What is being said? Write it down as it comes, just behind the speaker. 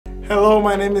Hello,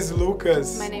 my name is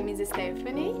Lucas. My name is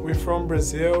Stefany. We're from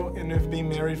Brazil and we've been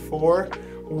married for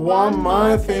 1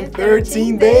 month and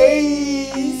 13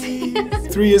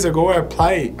 days. 3 years ago I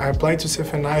applied to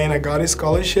CFNI and I got a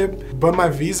scholarship, but my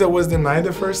visa was denied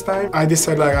the first time. I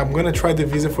decided I'm gonna try the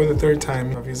visa for the third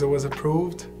time. My visa was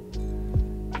approved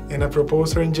and I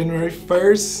proposed her in January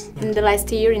 1st. In the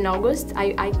last year, in August,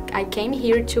 I came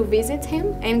here to visit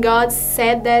him, and God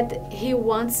said that He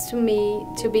wants me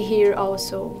to be here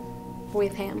also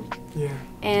with him. Yeah.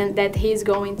 And that He's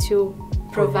going to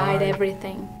provide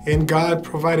everything. And God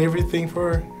provided everything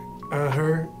for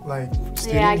her, like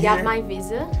staying I got here. my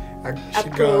visa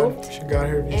She got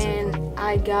her visa and approved.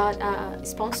 I got a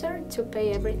sponsor to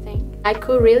pay everything. I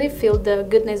could really feel the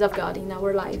goodness of God in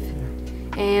our life.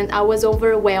 And I was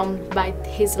overwhelmed by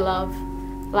His love.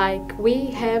 Like, we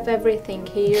have everything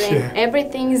here, and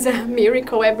everything is a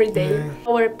miracle every day. Yeah.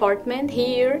 Our apartment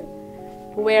here,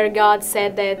 where God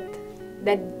said that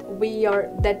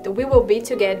we will be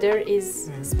together, is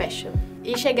special.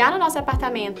 E chegar no nosso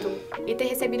apartamento e ter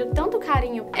recebido tanto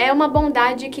carinho é uma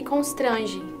bondade que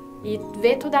constrange. E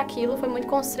ver tudo aquilo foi muito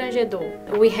constrangedor.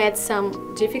 We had some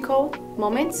difficult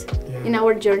moments in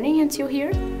our journey until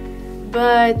here,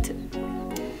 but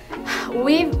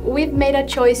we've made a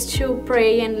choice to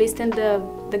pray and listen to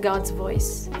the God's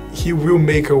voice. He will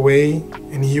make a way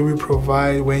and He will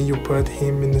provide when you put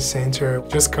Him in the center.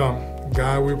 Just come.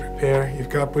 God will prepare. If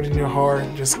God put it in your heart,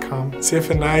 just come.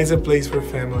 CFNI is a place for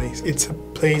families. It's a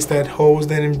place that holds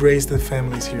and embraces the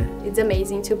families here. It's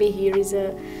amazing to be here. It's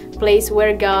a place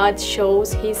where God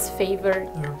shows His favor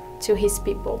to His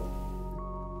people.